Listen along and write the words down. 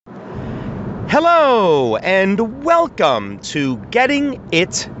Hello, and welcome to Getting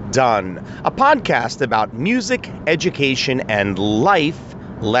It Done, a podcast about music, education, and life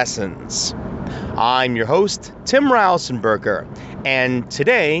lessons. I'm your host, Tim Rausenberger, and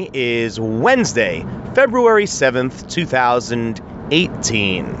today is Wednesday, February 7th,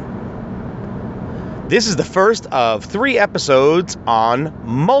 2018. This is the first of 3 episodes on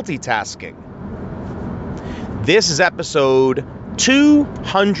multitasking. This is episode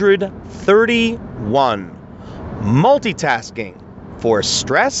 231, multitasking for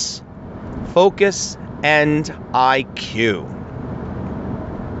stress, focus, and IQ.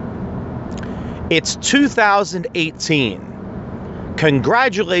 It's 2018.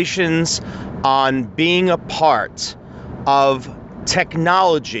 Congratulations on being a part of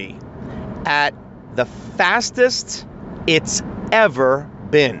technology at the fastest it's ever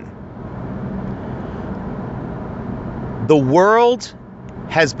been. The world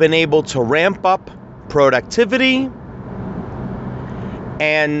has been able to ramp up productivity,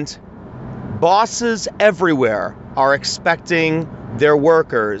 and bosses everywhere are expecting their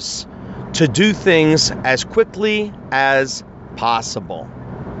workers to do things as quickly as possible.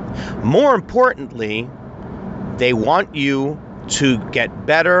 More importantly, they want you to get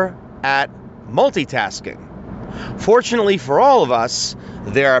better at multitasking. Fortunately for all of us,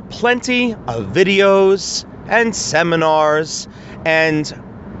 there are plenty of videos and seminars and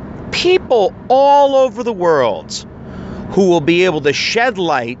people all over the world who will be able to shed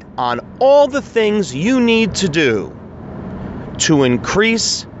light on all the things you need to do to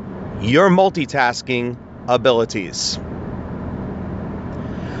increase your multitasking abilities.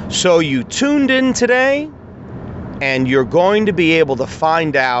 So you tuned in today, and you're going to be able to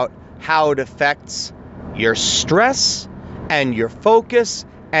find out how it affects your stress and your focus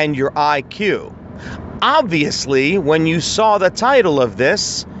and your IQ. Obviously, when you saw the title of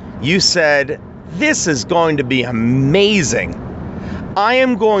this, you said, "This is going to be amazing. I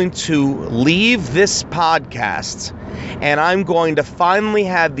am going to leave this podcast and I'm going to finally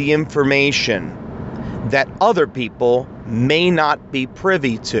have the information that other people may not be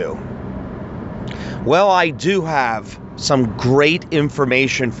privy to." Well, I do have some great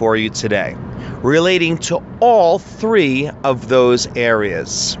information for you today relating to all 3 of those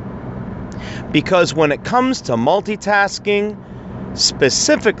areas. Because when it comes to multitasking,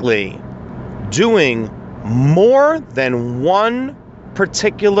 specifically doing more than one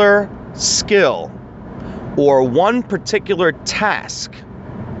particular skill or one particular task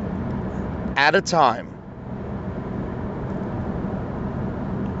at a time,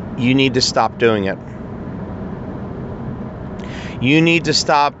 you need to stop doing it. You need to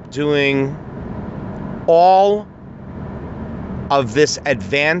stop doing all of this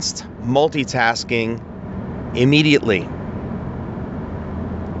advanced multitasking immediately.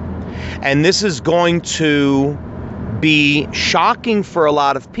 And this is going to be shocking for a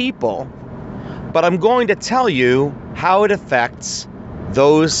lot of people, but I'm going to tell you how it affects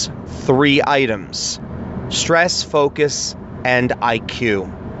those 3 items: stress, focus, and IQ.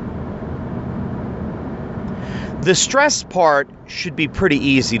 The stress part should be pretty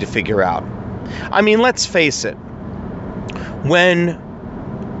easy to figure out. I mean, let's face it. When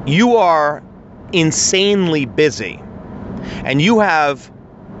you are insanely busy and you have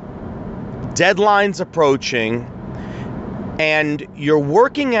deadlines approaching and you're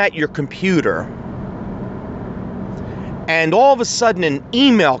working at your computer and all of a sudden an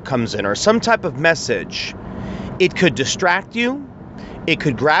email comes in or some type of message, it could distract you, it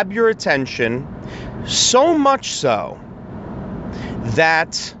could grab your attention, so much so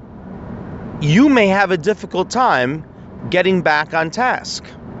that you may have a difficult time getting back on task.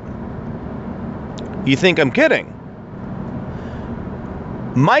 You think I'm kidding?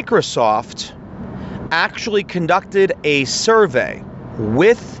 Microsoft actually conducted a survey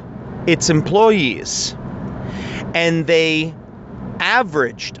with its employees, and they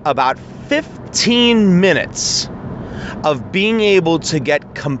averaged about 15 minutes of being able to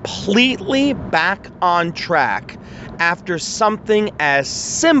get completely back on track after something as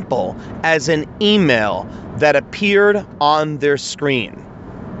simple as an email that appeared on their screen.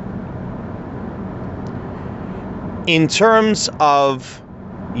 In terms of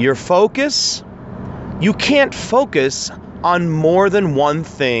your focus, you can't focus on more than one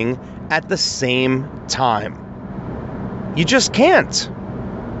thing at the same time. You just can't.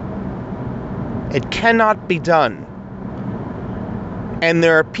 It cannot be done. And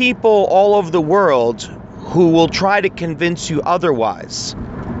there are people all over the world who will try to convince you otherwise.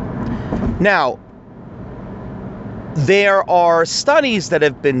 Now, there are studies that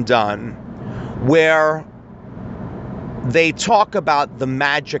have been done where they talk about the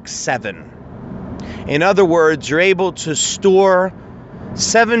magic 7. In other words, you're able to store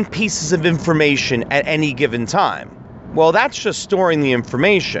 7 pieces of information at any given time. Well, that's just storing the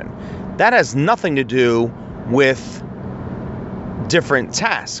information. That has nothing to do with different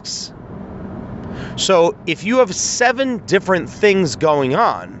tasks. So if you have 7 different things going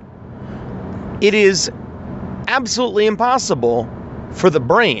on, it is absolutely impossible for the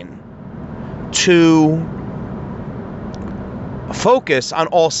brain to focus on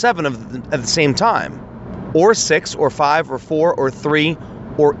all 7 of them at the same time, or 6, or 5, or 4, or 3,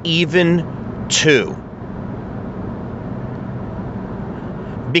 or even 2.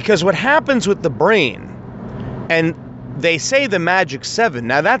 Because what happens with the brain, and they say the magic 7,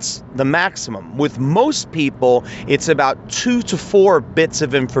 now that's the maximum. With most people, it's about 2 to 4 bits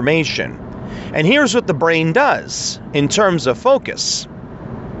of information. And here's what the brain does in terms of focus.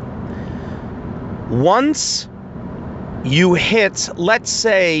 Once you hit, let's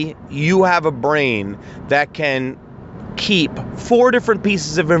say you have a brain that can keep 4 different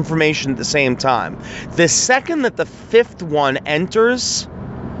pieces of information at the same time. The second that the 5th one enters,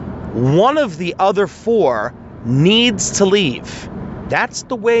 one of the other 4 needs to leave. That's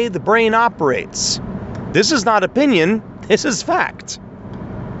the way the brain operates. This is not opinion, this is fact.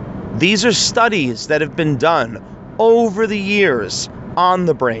 These are studies that have been done over the years on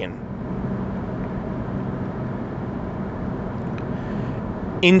the brain.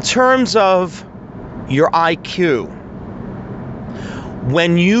 In terms of your IQ,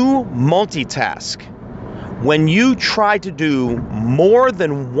 when you multitask, when you try to do more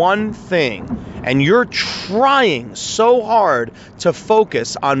than one thing, and you're trying so hard to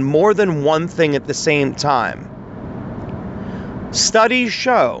focus on more than one thing at the same time, studies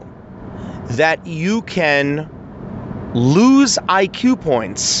show that you can lose IQ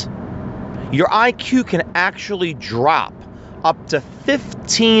points. Your IQ can actually drop up to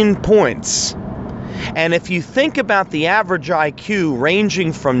 15 points. And if you think about the average IQ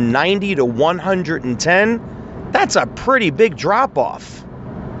ranging from 90 to 110, that's a pretty big drop-off.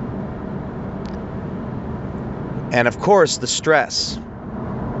 And of course, the stress.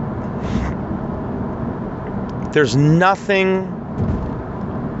 There's nothing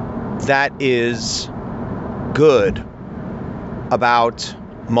that is good about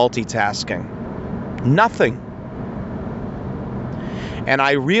multitasking. Nothing. And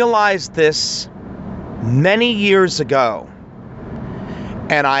I realized this many years ago.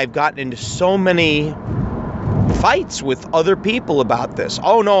 And I've gotten into so many fights with other people about this.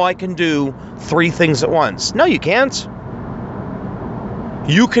 Oh no, I can do 3 things at once. No, you can't.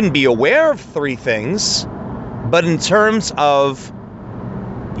 You can be aware of 3 things, but in terms of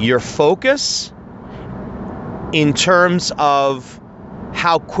your focus, in terms of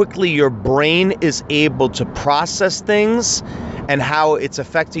how quickly your brain is able to process things and how it's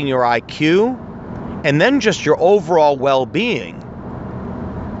affecting your IQ, and then just your overall well-being,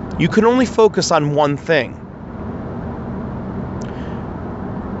 you can only focus on one thing.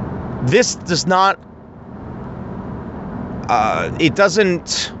 This does not, it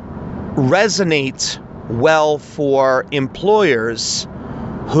doesn't resonate well for employers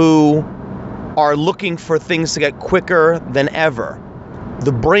who are looking for things to get quicker than ever.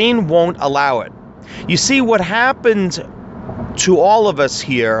 The brain won't allow it. You see, what happened to all of us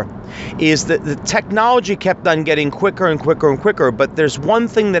here is that the technology kept on getting quicker and quicker and quicker, but there's one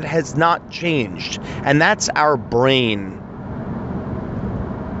thing that has not changed, and that's our brain.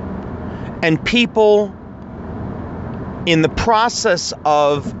 And people, in the process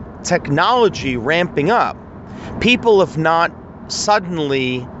of technology ramping up, people have not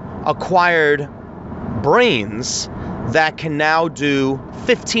suddenly acquired brains that can now do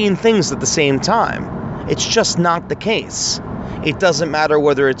 15 things at the same time. It's just not the case. It doesn't matter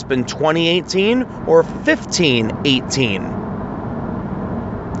whether it's been 2018 or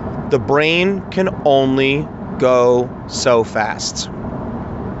 1518. The brain can only go so fast.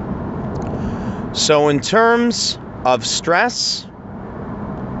 So in terms of stress,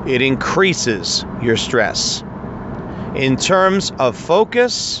 it increases your stress. In terms of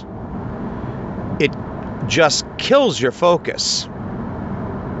focus, it just kills your focus.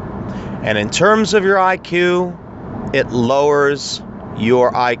 And in terms of your IQ, it lowers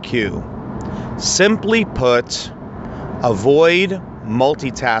your IQ. Simply put, avoid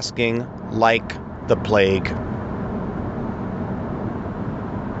multitasking like the plague.